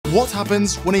What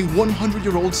happens when a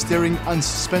 100-year-old steering and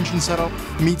suspension setup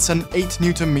meets an 8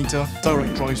 Nm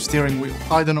direct drive steering wheel?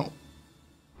 I don't know.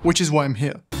 Which is why I'm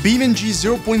here. BeamNG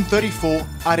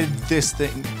 0.34 added this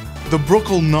thing, the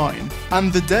Brookle 9,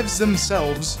 and the devs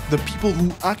themselves, the people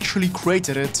who actually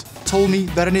created it, told me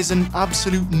that it is an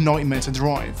absolute nightmare to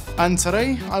drive. And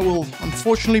today, I will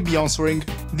unfortunately be answering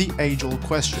the age-old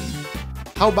question.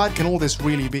 How bad can all this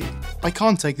really be? I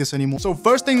can't take this anymore. So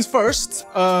first things first,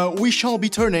 we shall be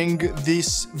turning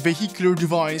this vehicular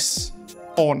device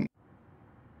on.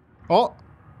 Oh,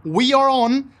 we are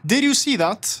on. Did you see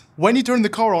that? When you turn the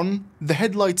car on, the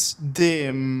headlights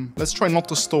dim. Let's try not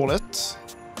to stall it.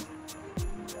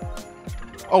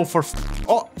 Oh,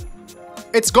 oh,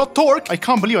 it's got torque. I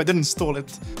can't believe I didn't stall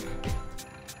it.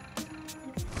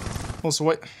 Also,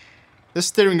 wait. This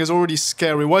steering is already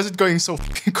scary. Why is it going so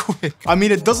fucking quick? I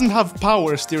mean, it doesn't have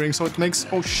power steering, so it makes...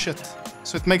 Oh, shit.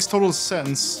 So it makes total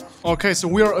sense. Okay, so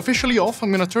we are officially off.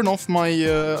 I'm gonna turn off my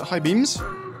high beams.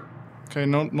 Okay,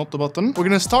 no, not the button. We're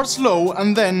gonna start slow,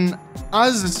 and then,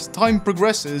 as time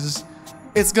progresses,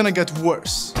 it's gonna get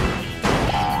worse.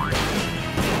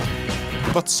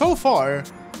 But so far,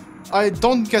 I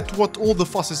don't get what all the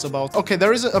fuss is about. Okay,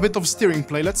 there is a bit of steering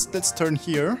play. Let's turn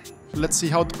here. Let's see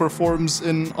how it performs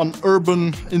in an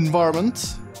urban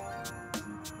environment.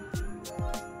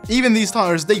 Even these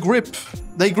tires, they grip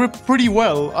pretty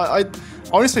well. I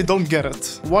honestly don't get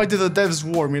it. Why did the devs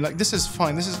warn me? Like, this is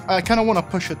fine. I kind of want to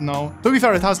push it now. To be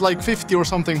fair, it has like 50 or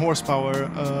something horsepower.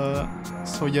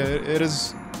 So yeah, it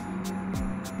is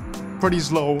pretty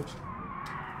slow.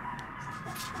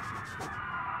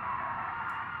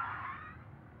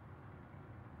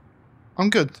 I'm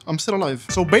good. I'm still alive.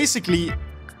 So basically,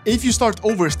 if you start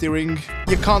oversteering,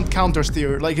 you can't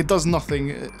countersteer. Like, it does nothing.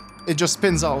 It just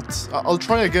spins out. I'll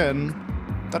try again.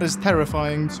 That is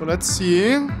terrifying. So let's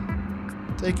see.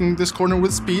 Taking this corner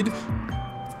with speed.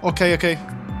 Okay, okay.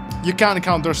 You can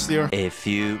countersteer. A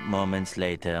few moments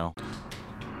later.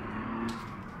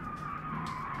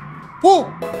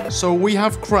 Whoa! So we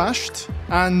have crashed,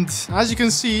 and as you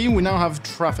can see, we now have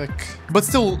traffic. But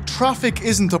still, traffic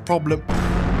isn't a problem.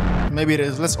 Maybe it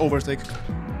is. Let's overtake.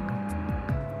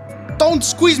 Don't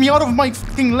squeeze me out of my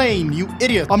fucking lane, you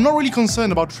idiot. I'm not really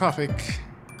concerned about traffic.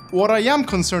 What I am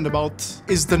concerned about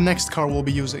is the next car we'll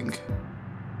be using.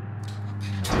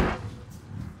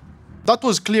 That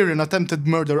was clearly an attempted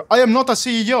murder. I am not a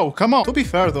CEO, come on. To be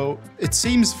fair though, it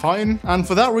seems fine, and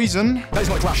for that reason, that is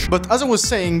not a crash. But as I was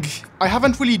saying, I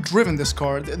haven't really driven this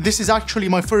car. This is actually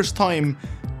my first time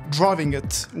driving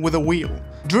it with a wheel.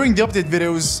 During the update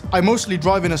videos, I mostly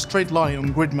drive in a straight line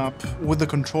on grid map with the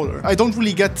controller. I don't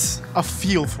really get a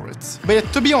feel for it. But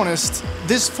yet, to be honest,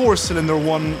 this 4-cylinder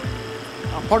one,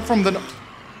 apart from...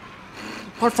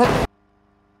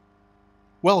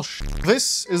 Well,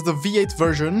 this is the V8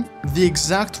 version, the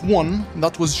exact one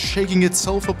that was shaking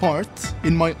itself apart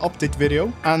in my update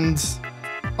video, and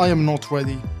I am not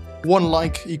ready. 1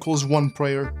 like equals 1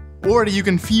 prayer. Already you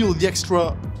can feel the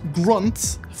extra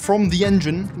grunt from the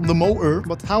engine, the motor,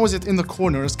 but how is it in the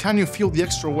corners? Can you feel the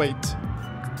extra weight?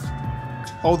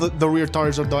 Oh, the rear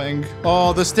tires are dying.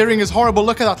 Oh, the steering is horrible.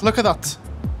 Look at that, look at that.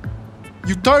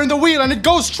 You turn the wheel and it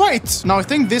goes straight. Now, I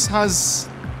think this has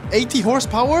 80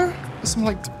 horsepower? Something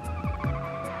like...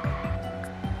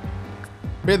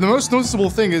 But the most noticeable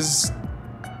thing is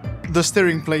the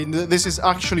steering plate. This is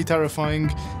actually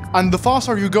terrifying. And the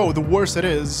faster you go, the worse it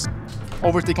is.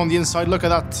 Overtake on the inside, look at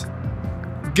that.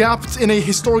 Gapped in a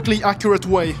historically accurate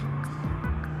way.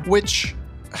 Which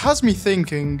has me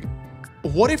thinking,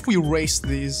 what if we race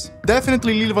these?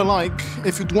 Definitely leave a like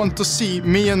if you'd want to see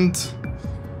me and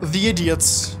the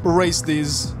idiots race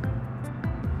these.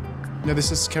 Yeah,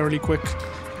 this is scarily quick.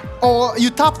 Oh, you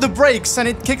tap the brakes and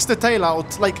it kicks the tail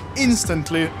out, like,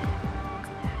 instantly.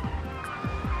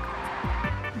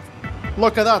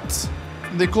 Look at that.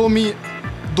 They call me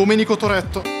Domenico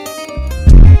Toretto.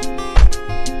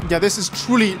 Yeah, this is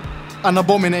truly an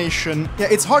abomination. Yeah,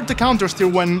 it's hard to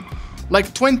countersteer when,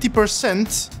 like,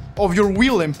 20% of your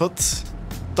wheel input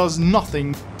does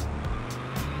nothing.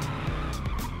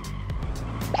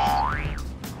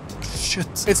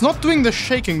 Shit. It's not doing the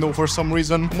shaking, though, for some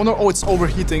reason. I wonder... Oh, it's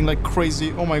overheating like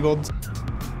crazy. Oh, my God.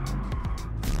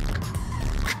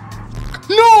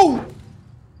 No!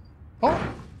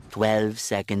 Oh. 12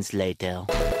 seconds later.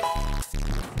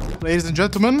 Ladies and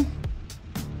gentlemen,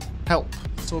 help.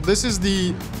 So this is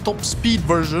the top speed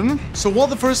version. So while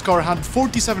the first car had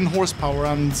 47 horsepower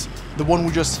and the one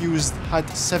we just used had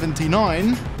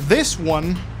 79, this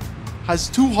one has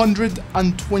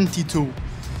 222.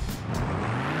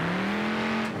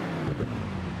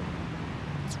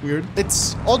 It's weird.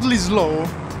 It's oddly slow,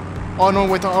 Oh no,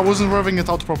 wait, I wasn't revving it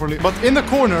out properly. But in the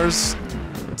corners,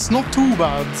 it's not too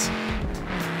bad.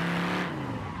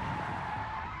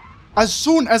 As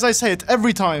soon as I say it,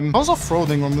 every time. How's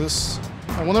off-roading on this?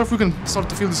 I wonder if we can start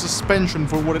to feel the suspension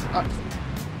for what it...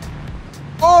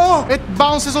 Oh! It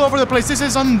bounces all over the place. This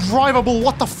is undrivable.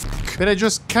 What the fuck? But I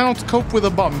just cannot cope with the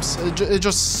bumps. It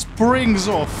just springs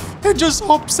off. It just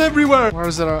hops everywhere. Where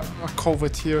is there a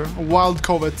covet here? A wild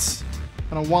covet.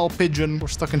 And a wild pigeon. We're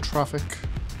stuck in traffic.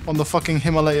 On the fucking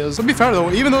Himalayas. To be fair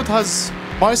though, even though it has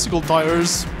bicycle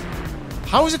tires,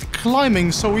 how is it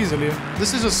climbing so easily?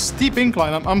 This is a steep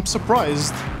incline. I'm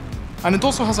surprised. And it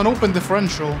also has an open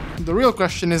differential. The real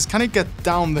question is, can it get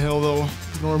down the hill though?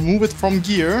 I'm gonna remove it from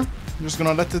gear. I'm just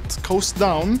gonna let it coast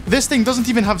down. This thing doesn't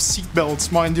even have seat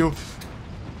belts, mind you.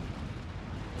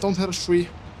 Don't hit a tree.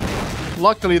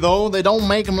 Luckily though, they don't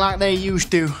make them like they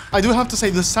used to. I do have to say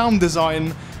the sound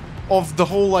design of the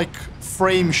whole like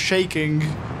frame shaking.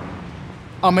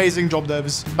 Amazing job,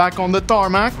 devs. Back on the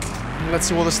tarmac. Let's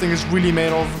see what this thing is really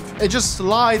made of. It just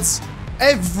slides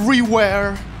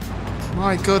everywhere.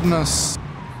 My goodness.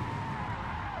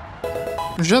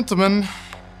 Gentlemen,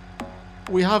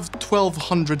 we have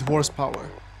 1200 horsepower.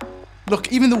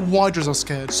 Look, even the Widers are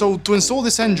scared. So to install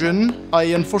this engine, I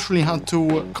unfortunately had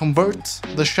to convert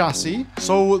the chassis.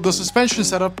 So the suspension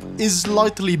setup is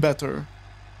slightly better.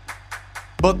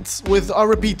 But with, I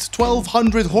repeat,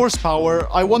 1200 horsepower,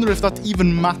 I wonder if that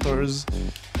even matters.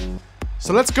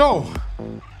 So let's go.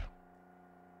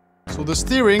 So the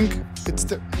steering,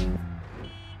 the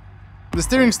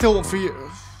steering still for you.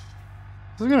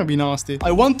 This is gonna be nasty.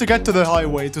 I want to get to the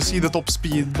highway to see the top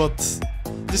speed, but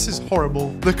this is horrible.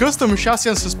 The custom chassis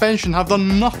and suspension have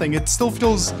done nothing. It still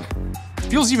feels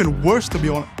even worse to be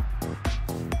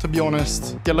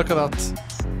honest. Yeah, look at that.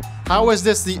 How is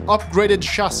this the upgraded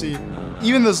chassis?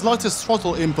 Even the slightest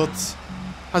throttle input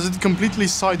has it completely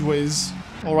sideways.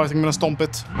 All right, I'm gonna stomp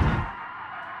it.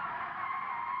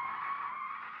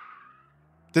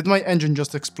 Did my engine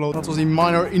just explode? That was a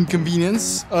minor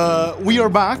inconvenience. We are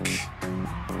back.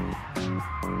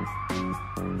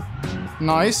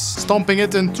 Nice. Stomping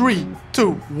it in 3,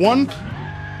 2, 1.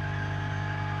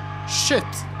 Shit.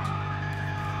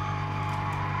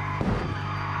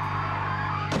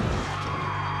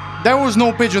 There was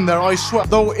no pigeon there, I swear.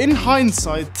 Though, in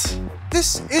hindsight,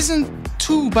 this isn't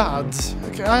too bad.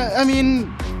 Okay, I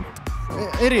mean,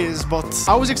 it is, but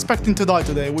I was expecting to die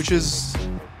today, which is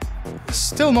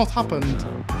still not happened.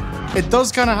 It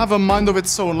does kind of have a mind of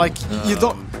its own, like, you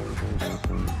don't...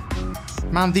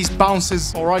 Man, these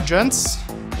bounces. All right, gents,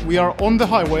 we are on the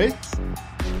highway.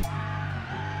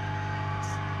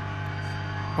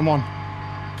 Come on.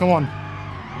 Come on.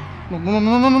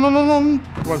 No.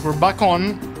 Right, we're back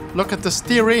on. Look at the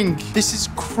steering. This is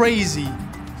crazy.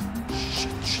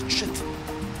 Shit.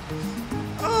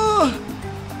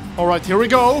 All right, here we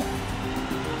go.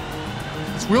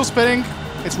 It's wheel spinning.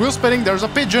 It's wheel spinning. There's a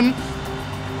pigeon.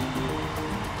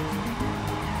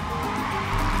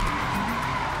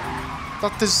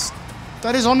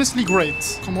 That is honestly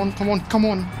great. Come on.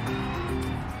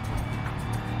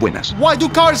 Buenas. Why do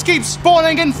cars keep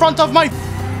spawning in front of my...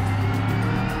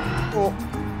 Oh.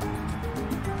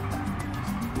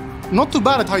 Not too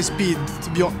bad at high speed, to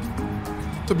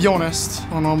be honest.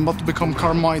 Oh no, I'm about to become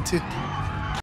car mighty.